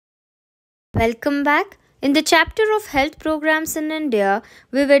Welcome back. In the chapter of health programs in India,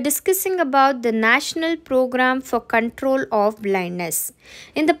 we were discussing about the National Program for Control of Blindness.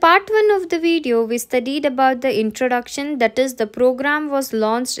 In the part 1 of the video, we studied about the introduction, that is, the program was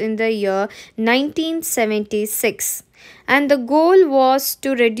launched in the year 1976. And the goal was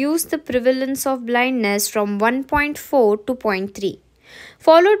to reduce the prevalence of blindness from 1.4 to zero point 0.3.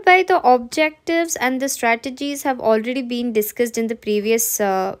 Followed by the objectives and the strategies have already been discussed in the previous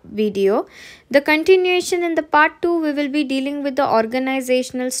video. The continuation in the part 2, we will be dealing with the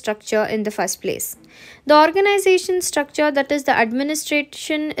organizational structure in the first place. The organization structure, that is the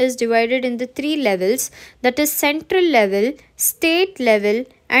administration, is divided in the 3 levels, that is central level, state level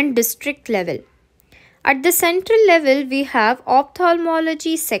and district level. At the central level, we have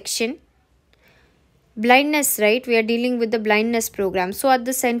ophthalmology section. Blindness, right? We are dealing with the blindness program. So at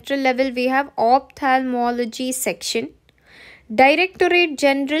the central level, we have ophthalmology section. Directorate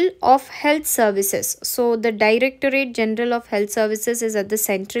General of Health Services. So the Directorate General of Health Services is at the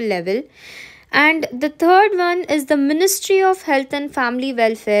central level. And the third one is the Ministry of Health and Family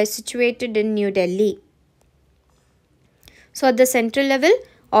Welfare, situated in New Delhi. So at the central level,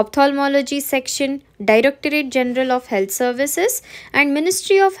 Ophthalmology section, Directorate General of Health Services and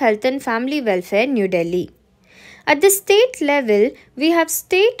Ministry of Health and Family Welfare, New Delhi. At the state level, we have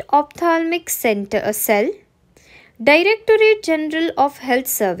State Ophthalmic Center Cell, Directorate General of Health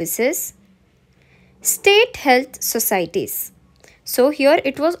Services, State Health Societies. So here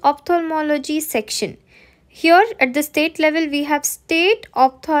it was Ophthalmology section. Here at the state level, we have State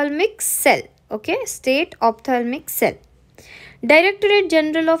Ophthalmic Cell. Okay, State Ophthalmic Cell. Directorate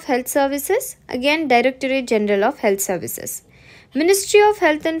General of Health Services, again Directorate General of Health Services. Ministry of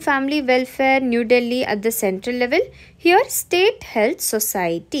Health and Family Welfare, New Delhi at the central level, here State Health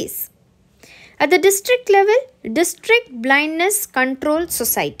Societies. At the district level, District Blindness Control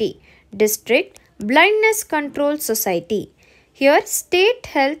Society, District Blindness Control Society, here State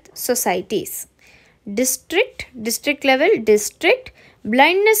Health Societies. District level, District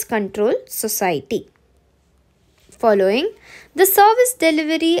Blindness Control Society. Following, the service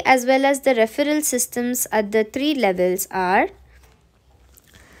delivery as well as the referral systems at the 3 levels are,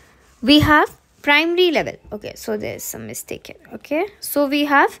 we have primary level. Okay, so there is some mistake here. Okay, so we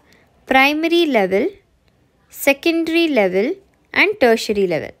have primary level, secondary level and tertiary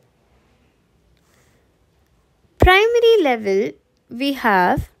level. Primary level, we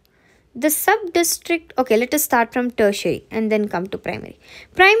have the sub-district. Okay, let us start from tertiary and then come to primary.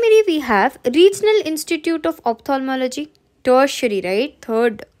 Primary, we have Regional Institute of Ophthalmology. Tertiary, right?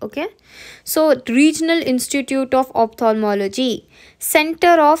 Third. Okay. So, Regional Institute of Ophthalmology.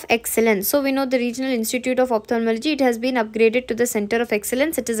 Center of Excellence. So, we know the Regional Institute of Ophthalmology, it has been upgraded to the Center of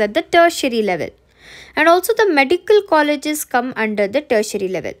Excellence. It is at the tertiary level. And also the medical colleges come under the tertiary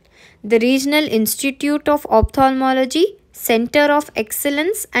level. The Regional Institute of Ophthalmology, Center of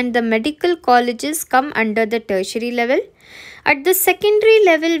Excellence and the medical colleges come under the tertiary level. At the secondary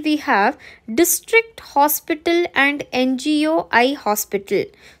level, we have District Hospital and NGO Eye Hospital.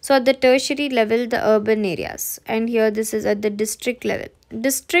 So at the tertiary level, the urban areas. And here this is at the district level.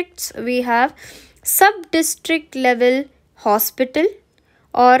 Districts, we have Sub-District Level Hospital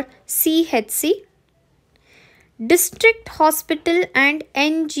or CHC. District Hospital and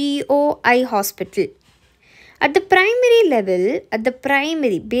NGO Eye Hospital. At the primary level, at the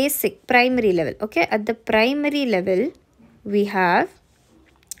primary, basic primary level, okay, at the primary level, we have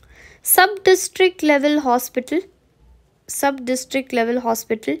Sub-District Level Hospital, Sub-District Level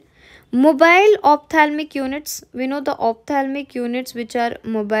Hospital, Mobile Ophthalmic Units. We know the ophthalmic units which are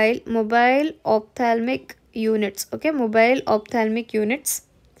mobile ophthalmic units, okay, Mobile Ophthalmic Units,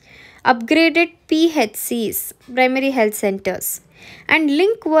 Upgraded PHCs, Primary Health Centers. And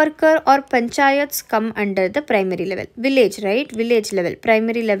link worker or panchayats come under the primary level. Village, right? Village level.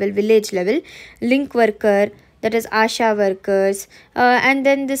 Primary level, village level. Link worker, that is ASHA workers. And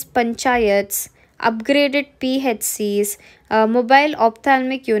then this panchayats, upgraded PHCs, mobile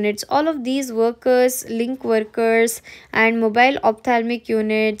ophthalmic units. All of these workers, link workers and mobile ophthalmic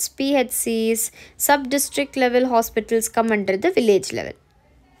units, PHCs, sub-district level hospitals come under the village level.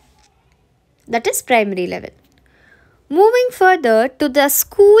 That is primary level. Moving further to the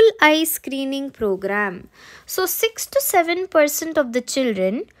school eye screening program. So 6 to 7% of the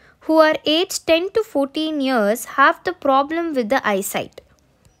children who are aged 10 to 14 years have the problem with the eyesight.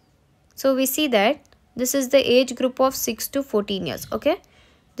 So we see that this is the age group of 6 to 14 years. Okay,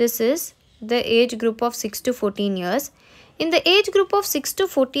 this is the age group of 6 to 14 years. In the age group of 6 to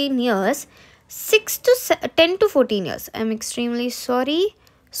 14 years, 10 to 14 years, I'm extremely sorry.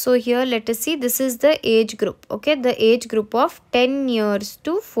 So here let us see, this is the age group. Okay, the age group of 10 years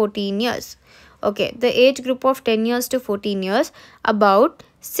to 14 years. Okay, the age group of 10 years to 14 years, about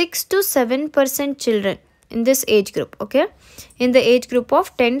 6 to 7% children in this age group. Okay, in the age group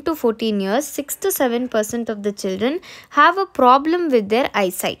of 10 to 14 years, 6 to 7% of the children have a problem with their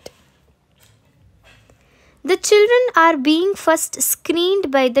eyesight. The children are being first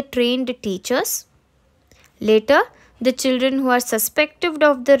screened by the trained teachers. Later, the children who are suspected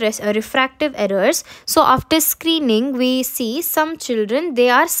of the refractive errors. So after screening, we see some children,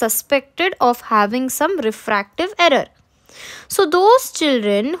 they are suspected of having some refractive error. So those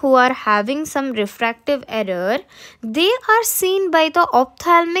children who are having some refractive error, they are seen by the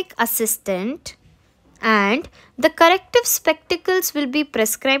ophthalmic assistant, and the corrective spectacles will be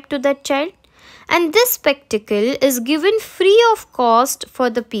prescribed to that child, and this spectacle is given free of cost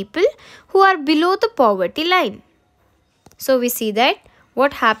for the people who are below the poverty line. So we see that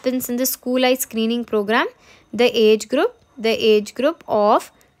what happens in the school eye screening program, the age group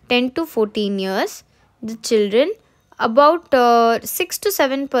of 10 to 14 years, the children, about 6 to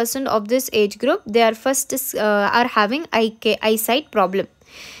 7% of this age group, they are are having eyesight problem,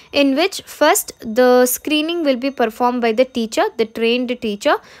 in which first the screening will be performed by the teacher, the trained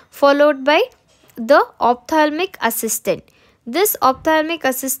teacher, followed by the ophthalmic assistant. This ophthalmic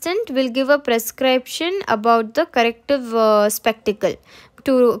assistant will give a prescription about the corrective spectacle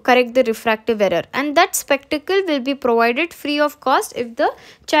to correct the refractive error, and that spectacle will be provided free of cost if the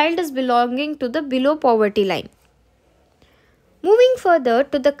child is belonging to the below poverty line. Moving further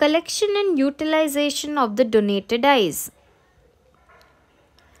to the collection and utilization of the donated eyes.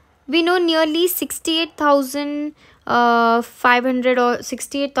 We know nearly 68,500 or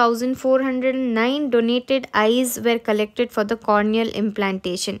 68,409 donated eyes were collected for the corneal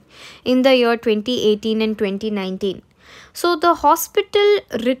implantation in the year 2018 and 2019. So the hospital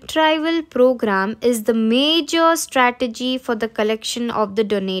retrieval program is the major strategy for the collection of the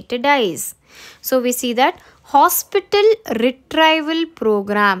donated eyes. So we see that hospital retrieval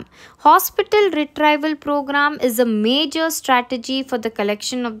program. Hospital retrieval program is a major strategy for the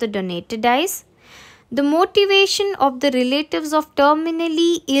collection of the donated eyes. The motivation of the relatives of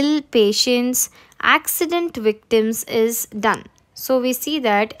terminally ill patients, accident victims is done. So we see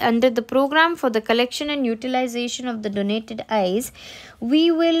that under the program for the collection and utilization of the donated eyes, we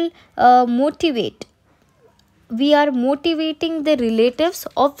are motivating the relatives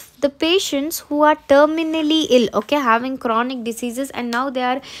of the patients who are terminally ill, okay, having chronic diseases, and now they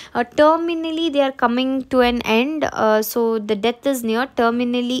are terminally, they are coming to an end, so the death is near.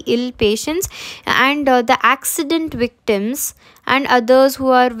 Terminally ill patients and the accident victims and others who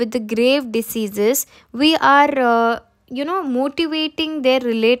are with the grave diseases, we are motivating their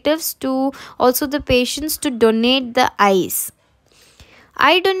relatives to, also the patients, to donate the eyes.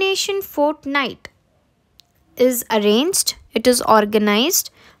 Eye donation fortnight is arranged, it is organized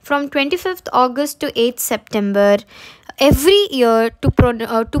from 25th August to 8th September every year to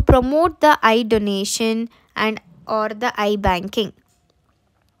promote the eye donation and or the eye banking.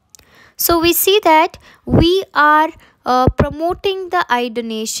 So we see that we are promoting the eye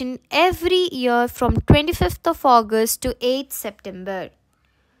donation every year from 25th of August to 8th September.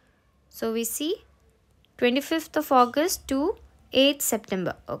 So we see 25th of August to 8th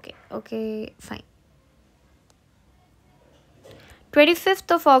September. Okay, fine.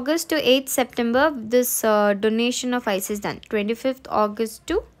 25th of August to 8th September, this donation of eyes is done. 25th August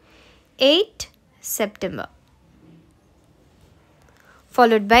to 8th September.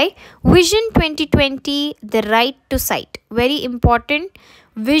 Followed by Vision 2020, the right to sight. Very important.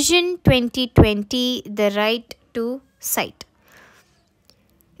 Vision 2020, the right to sight.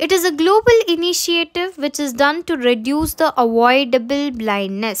 It is a global initiative which is done to reduce the avoidable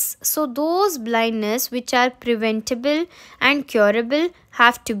blindness. So those blindness which are preventable and curable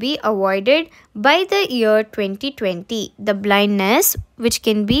have to be avoided by the year 2020. The blindness which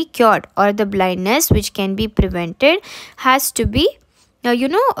can be cured or the blindness which can be prevented has to be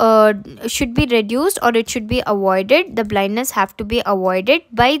should be reduced, or it should be avoided. The blindness have to be avoided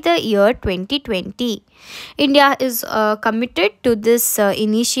by the year 2020. India is committed to this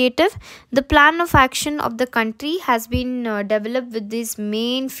initiative. The plan of action of the country has been developed with these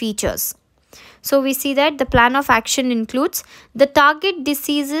main features. So we see that the plan of action includes the target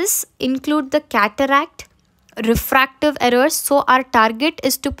diseases include the cataract, refractive errors. So our target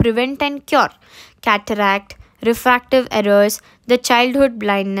is to prevent and cure cataract, refractive errors, the childhood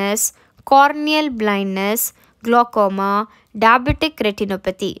blindness, corneal blindness, glaucoma, diabetic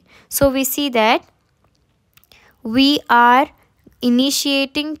retinopathy. So we see that we are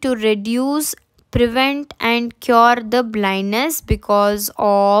initiating to reduce prevent and cure the blindness because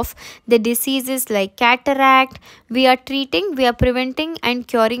of the diseases like cataract. We are preventing and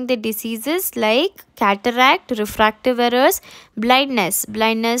curing the diseases like cataract, refractive errors, blindness,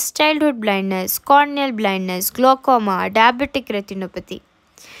 childhood blindness, corneal blindness, glaucoma, diabetic retinopathy.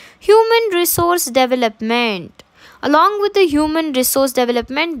 Human resource development. Along with the human resource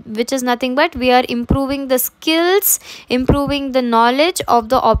development, which is nothing but we are improving the skills, improving the knowledge of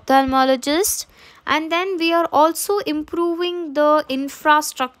the ophthalmologist, and then we are also improving the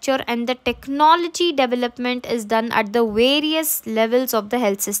infrastructure, and the technology development is done at the various levels of the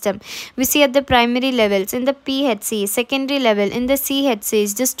health system. We see at the primary levels, in the PHC, secondary level, in the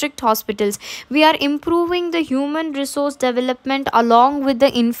CHCs, district hospitals, we are improving the human resource development along with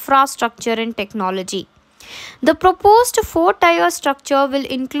the infrastructure and technology. The proposed four-tier structure will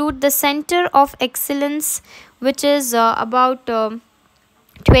include the Center of Excellence, which is about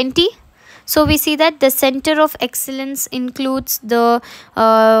 20. So we see that the Center of Excellence includes the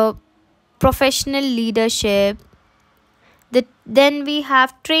professional leadership. Then we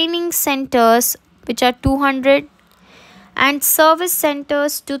have training centers, which are 200, and service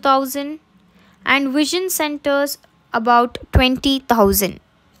centers 2000, and vision centers about 20,000.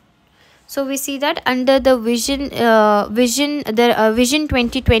 So we see that under the vision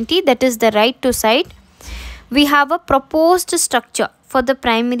 2020, that is the right to sight, we have a proposed structure for the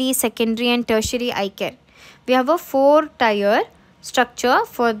primary, secondary and tertiary eye care. We have a four-tier structure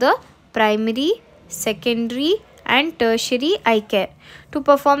for the primary, secondary and tertiary eye care. To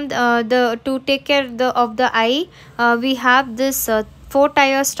perform to take care of the eye, we have this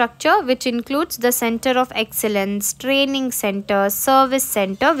four-tier structure, which includes the Center of Excellence, Training Center, Service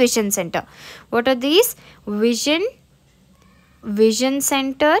Center, Vision Center. What are these? Vision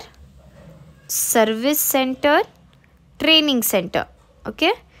Center, Service Center, Training Center.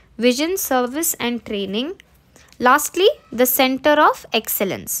 Okay, Vision, Service and Training. Lastly, the Center of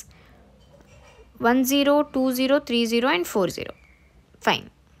Excellence, 10, 20, 30 and 40. Fine.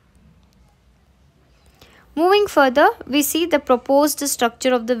 Moving further, we see the proposed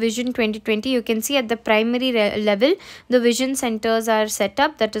structure of the Vision 2020. You can see at the primary level, the vision centers are set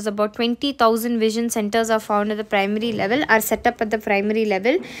up. That is about 20,000 vision centers are found at the primary level, are set up at the primary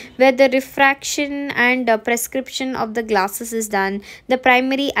level, where the refraction and prescription of the glasses is done. The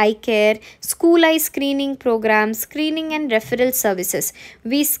primary eye care, school eye screening program, screening and referral services.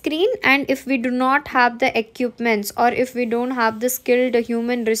 We screen, and if we do not have the equipments or if we don't have the skilled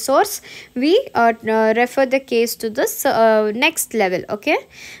human resource, we refer the case to the next level. Okay,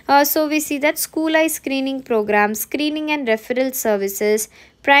 so we see that school eye screening program, screening and referral services,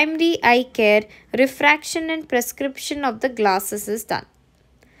 primary eye care, refraction and prescription of the glasses is done.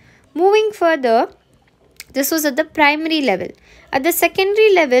 Moving further, this was at the primary level. At the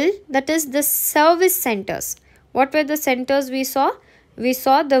secondary level, that is the service centers. What were the centers we saw? We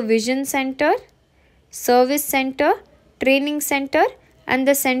saw the vision center, service center, training center and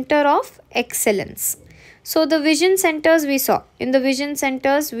the Center of Excellence. So the vision centers we saw. In the vision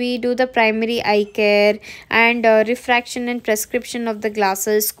centers, we do the primary eye care and refraction and prescription of the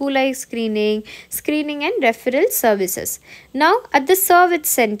glasses, school eye screening, screening and referral services. Now at the service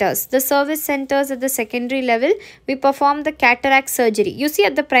centers at the secondary level, we perform the cataract surgery. You see,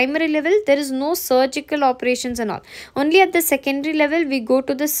 at the primary level, there is no surgical operations and all. Only at the secondary level, we go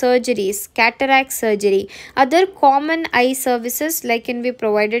to the surgeries, cataract surgery. Other common eye services like can be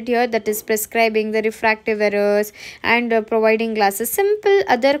provided here, that is prescribing the refractive errors and providing glasses. Simple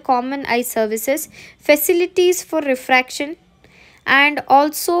other common eye services, facilities for refraction and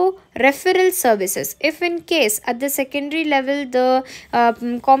also referral services. If in case at the secondary level the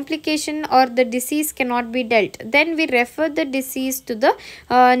complication or the disease cannot be dealt, then we refer the disease to the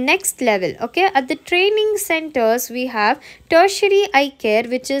next level. Okay, at the training centers we have tertiary eye care,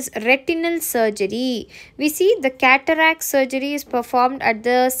 which is retinal surgery. We see the cataract surgery is performed at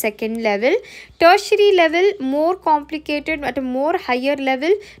the second level. Tertiary level more complicated, at a more higher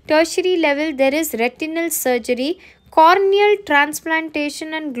level, tertiary level there is retinal surgery, corneal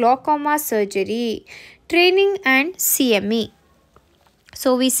transplantation and glaucoma surgery, training and CME.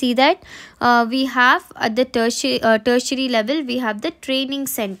 So we see that we have at the tertiary level, we have the training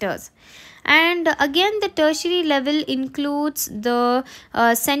centers. And again the tertiary level includes the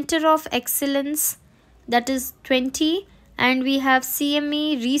Center of Excellence, that is 20, and we have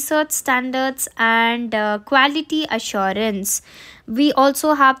CME, research standards and quality assurance. We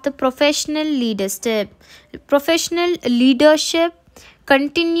also have the professional leadership,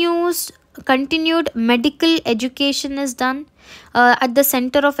 continued medical education is done. At the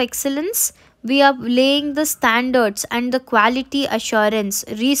Center of Excellence, We are laying the standards and the quality assurance.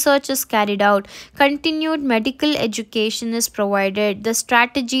 Research is carried out. Continued medical education is provided. The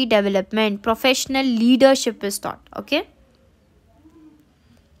strategy development, professional leadership is taught. Okay.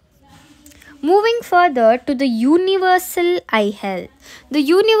 Moving further to the Universal Eye Health. The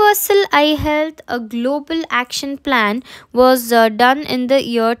Universal Eye Health, a global action plan, was done in the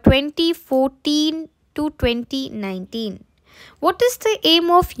year 2014 to 2019. What is the aim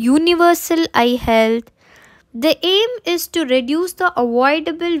of Universal Eye Health? The aim is to reduce the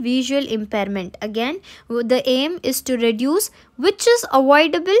avoidable visual impairment. Again, the aim is to reduce which is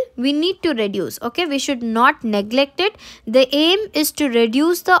avoidable, we need to reduce. Okay, we should not neglect it. The aim is to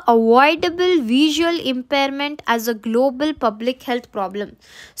reduce the avoidable visual impairment as a global public health problem.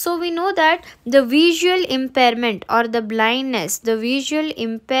 So we know that the visual impairment or the blindness, the visual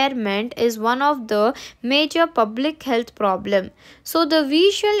impairment is one of the major public health problem. So the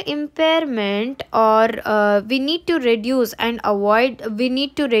visual impairment, or we need to reduce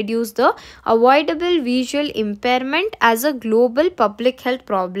the avoidable visual impairment as a global public health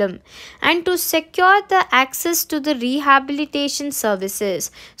problem, and to secure the access to the rehabilitation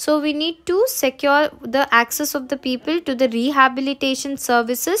services. So we need to secure the access of the people to the rehabilitation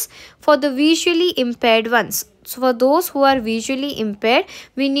services for the visually impaired ones. So for those who are visually impaired,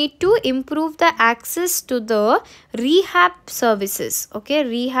 we need to improve the access to the rehab services. Okay,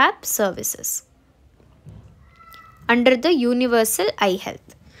 rehab services under the Universal Eye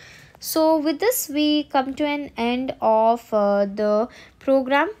Health. So with this, we come to an end of the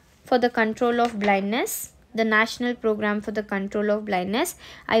program for the control of blindness, the national program for the control of blindness.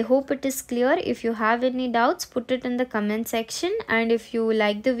 I hope it is clear. If you have any doubts, put it in the comment section, and if you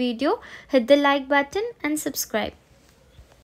like the video, hit the like button and subscribe.